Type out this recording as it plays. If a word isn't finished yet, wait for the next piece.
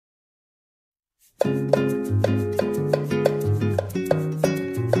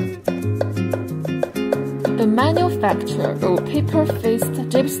The manufacture of paper-faced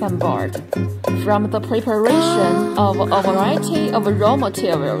gypsum board from the preparation of a variety of raw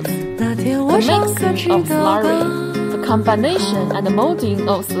materials, the mixing of slurry, the combination and molding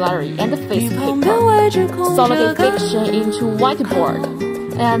of slurry and face paper, solidification into whiteboard,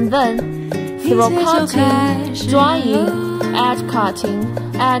 and then through cutting, drying, edge cutting,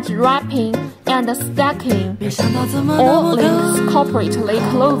 edge wrapping, and stacking, all links corporately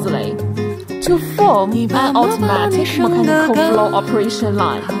closely to form an automatic mechanical flow operation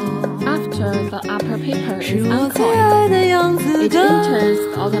line. After the upper paper is uncoiled, it enters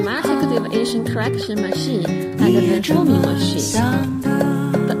the automatic deviation correction machine and the forming machine.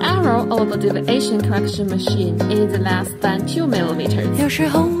 The error of the deviation correction machine is less than 2 mm.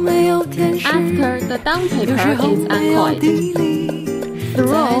 After the down paper is uncoiled,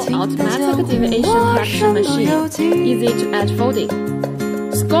 through automatic deviation correction machine, easy to edge folding,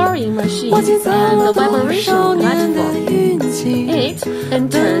 scoring machine, and the vibration platform. It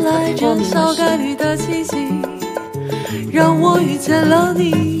enters the forming machine. 让我遇见了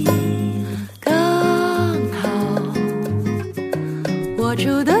你，刚好我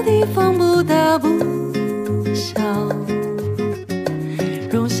住的地方不大不小，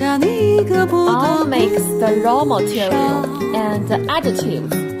容下你一个不 All makes the raw material and the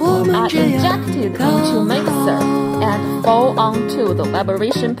additives are injected into mixer and fall onto the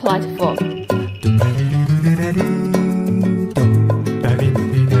vibration platform.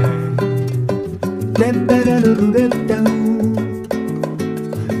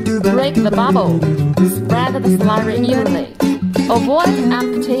 Break the bubble. Spread the slurry evenly. Avoid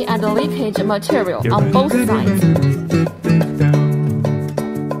empty and leakage material on both sides.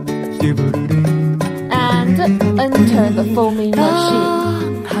 And enter the foaming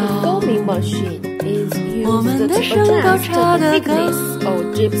machine. The foaming machine is used to adjust the thickness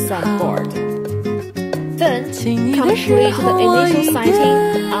of gypsum board. Then, complete the initial sighting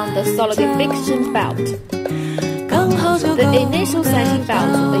on the solidification belt. The initial sighting belt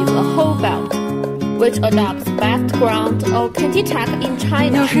is a whole belt, which adopts background or candy tack in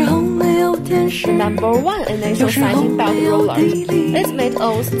China. The number 1 initial sighting belt roller is made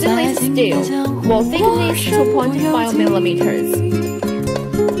of stainless steel, with thickness 2.5 mm.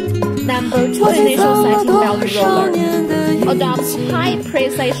 Number 2 initial sighting belt roller adopts high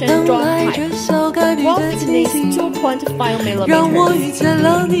precision draw pipe, with thickness 2.5 mm.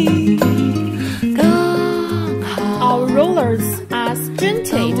 Our rollers are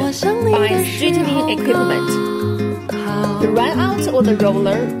strengthened by straightening equipment. The runout of the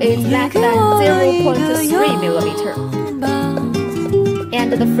roller is less than 0.3 mm,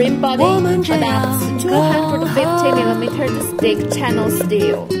 and the frame body adapts 250 mm stick channel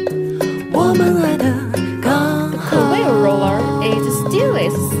steel. The conveyor roller is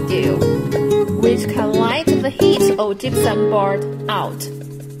stainless steel, which can light the heat of gypsum board out.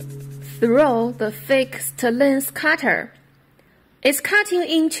 Through the fixed length cutter. It's cutting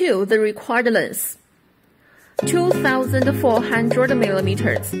into the required length, 2,400 mm,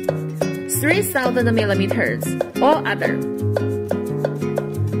 3,000 mm, or other.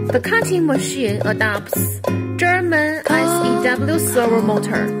 The cutting machine adopts German SEW servo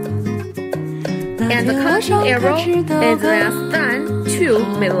motor, and the cutting error is less than 2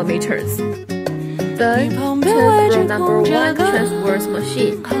 mm. Then turn number 1 transverse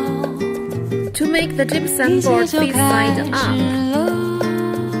machine to make the gypsum board face side up.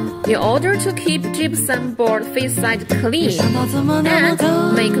 In order to keep gypsum board face side clean and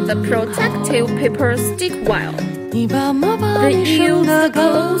make the protective paper stick well, then use the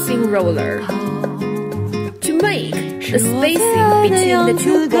closing roller to make the spacing between the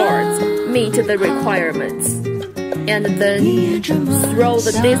two boards meet the requirements, and then throw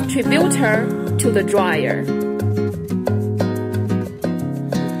the distributor to the dryer.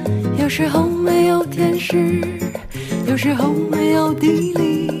 有时候没有天时，有时候没有地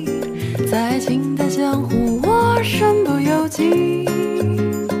利，在近代江湖我身不由己。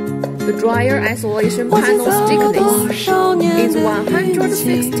 The dryer isolation panel thickness is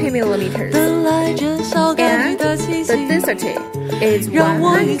 160 mm, and the density is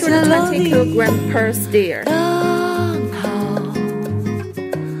 120 kg per stair. 刚好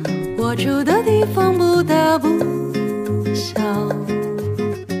我住的地方不大不小。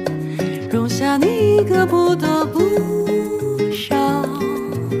 容下你一个不多不少，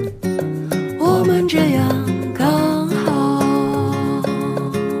我们这样刚好。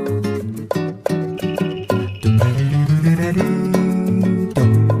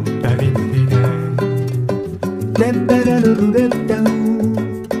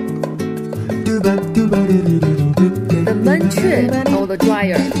The machine or the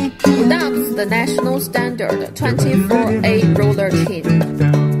dryer adopts the national standard 24A roller chin.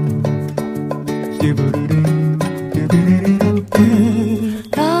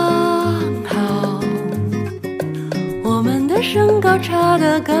 刚好，我们的身高差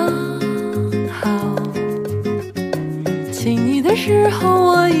得刚好，亲你的时候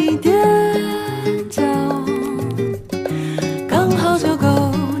我一踮脚，刚好就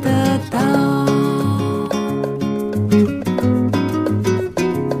够得到。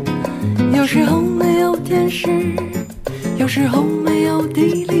有时候没有天时，有时候没有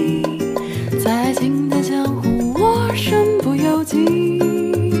地利，在近的江湖我身不由己。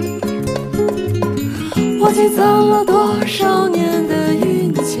我积攒了多少年的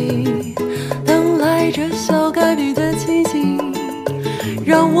运气，等来这小概率的奇迹，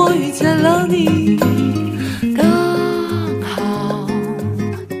让我遇见了你。刚好，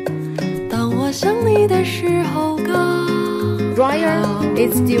当我想你的时候，刚好 Dryer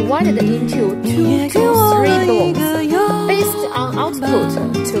is divided into 2 to 3 blocks based on output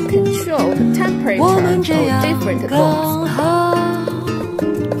to control the temperature of different blocks.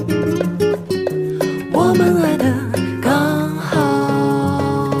 我们爱的刚好。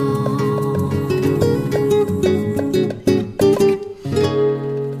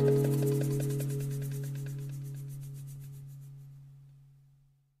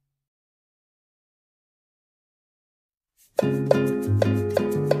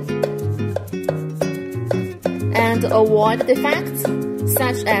And avoid defects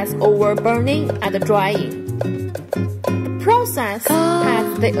such as overburning and drying. The process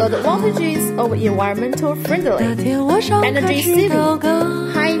has the advantages of environmental friendly, energy saving,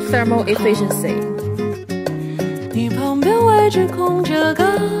 high thermal efficiency. 你旁边位置空着刚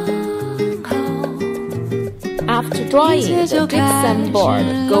好。 After drying, the gypsum board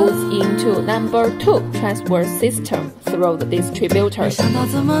goes into number 2 transfer system through the distributor. 想到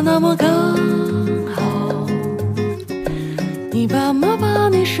怎么那么刚好，你爸妈把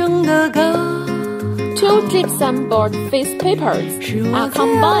你生得刚好。 2 gypsum board face papers are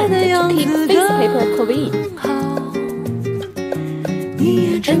combined to keep face paper clean.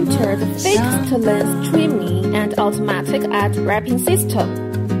 Enter the fixed length trimming and automatic edge wrapping system,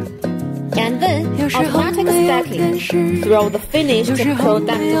 and then automatic stacking through the finished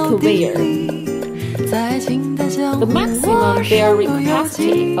product conveyor. The maximum bearing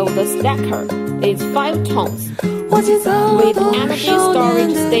capacity of the stacker is 5 tons. With energy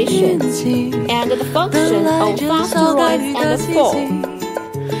storage station and the function of fast rise and fall.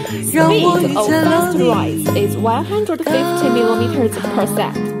 Speed of fast rise is 150 millimeters per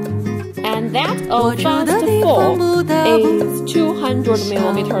sec, and that of fast fall is 200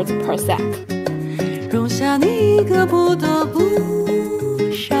 millimeters per sec. 容下你一个不得不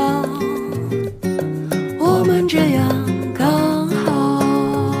少，我们这样刚好。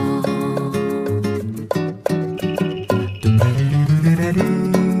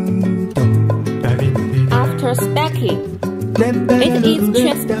 After stacking, it is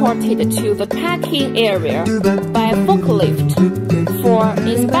transported to the packing area by forklift for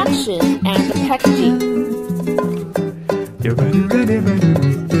inspection and packaging.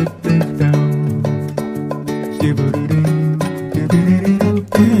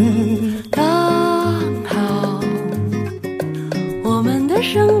 刚好，我们的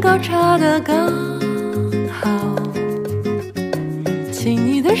身高差得刚好，亲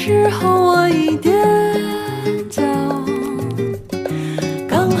你的时候我一踮脚，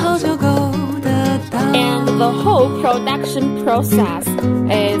刚好就够得到。And the whole production process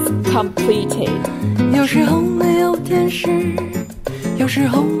is completed. 有时候没有天时，有时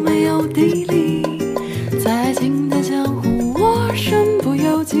候没有地利，在近的江湖我身不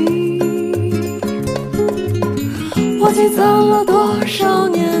由己。我积攒了多少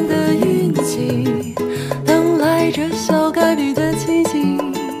年的运气，等来这小概率的奇迹，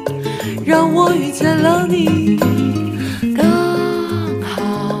让我遇见了你。刚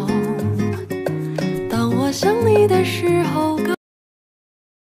好，当我想你的时候。